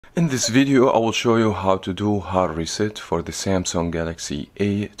In this video, I will show you how to do hard reset for the Samsung Galaxy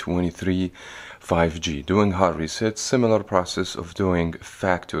A23 5G. Doing hard reset, similar process of doing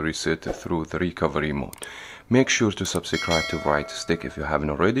factory reset through the recovery mode. Make sure to subscribe to Bright Stick if you haven't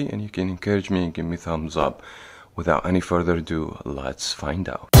already, and you can encourage me and give me thumbs up. Without any further ado, let's find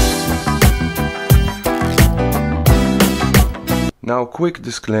out. Now, quick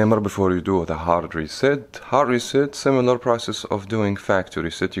disclaimer before you do the hard reset. Hard reset, similar process of doing factory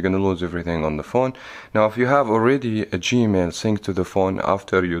reset. You're going to lose everything on the phone. Now, if you have already a Gmail synced to the phone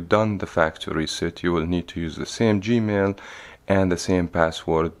after you've done the factory reset, you will need to use the same Gmail and the same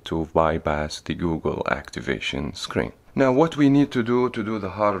password to bypass the Google activation screen. Now, what we need to do the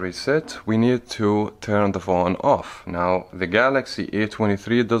hard reset, we need to turn the phone off. Now, the Galaxy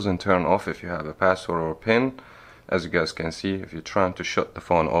A23 doesn't turn off if you have a password or a PIN. As you guys can see, if you're trying to shut the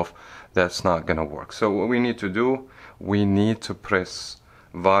phone off, that's not gonna work. So what we need to do, we need to press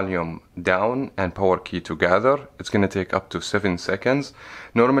volume down and power key together. It's gonna take up to 7 seconds.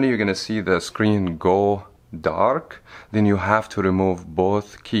 Normally you're gonna see the screen go dark. Then you have to remove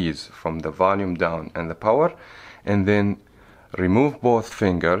both keys from the volume down and the power, and then remove both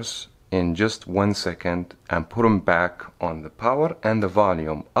fingers in just 1 second and put them back on the power and the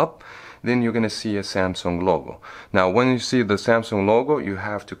volume up. Then you're gonna see a Samsung logo. Now when you see the Samsung logo, you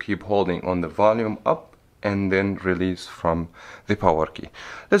have to keep holding on the volume up and then release from the power key.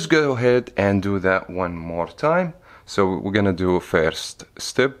 Let's go ahead and do that one more time. So we're gonna do first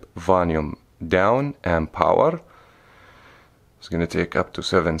step, volume down and power. It's gonna take up to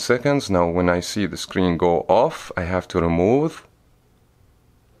 7 seconds. Now when I see the screen go off, I have to remove,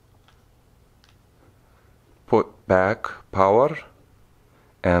 put back power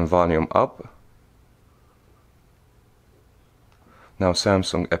and volume up. Now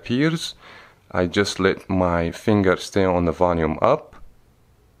Samsung appears. I just let my finger stay on the volume up,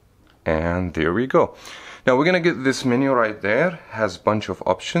 and there we go. Now we're gonna get this menu right there. Has a bunch of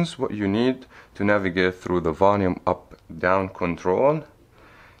options. What you need to navigate through the volume up down control,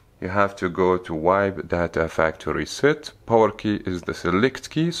 you have to go to wipe data factory reset. Power key is the select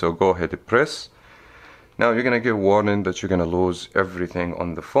key, so go ahead and press. Now you're gonna get a warning that you're gonna lose everything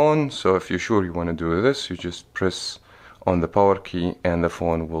on the phone. So if you're sure you want to do this, you just press on the power key and the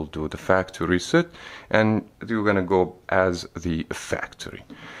phone will do the factory reset, and you're gonna go as the factory.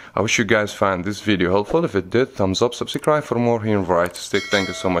 I wish you guys found this video helpful. If it did, thumbs up, subscribe for more here in Bright Stick. Thank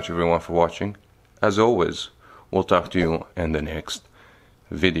you so much everyone for watching. As always, we'll talk to you in the next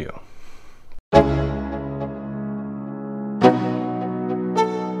video.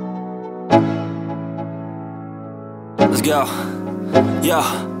 Let's go. Yo,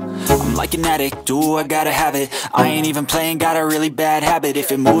 I'm like an addict, do I gotta have it. I ain't even playing, got a really bad habit.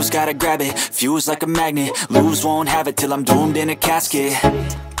 If it moves, gotta grab it, fuse like a magnet. Lose, won't have it till I'm doomed in a casket.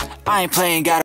 I ain't playing, gotta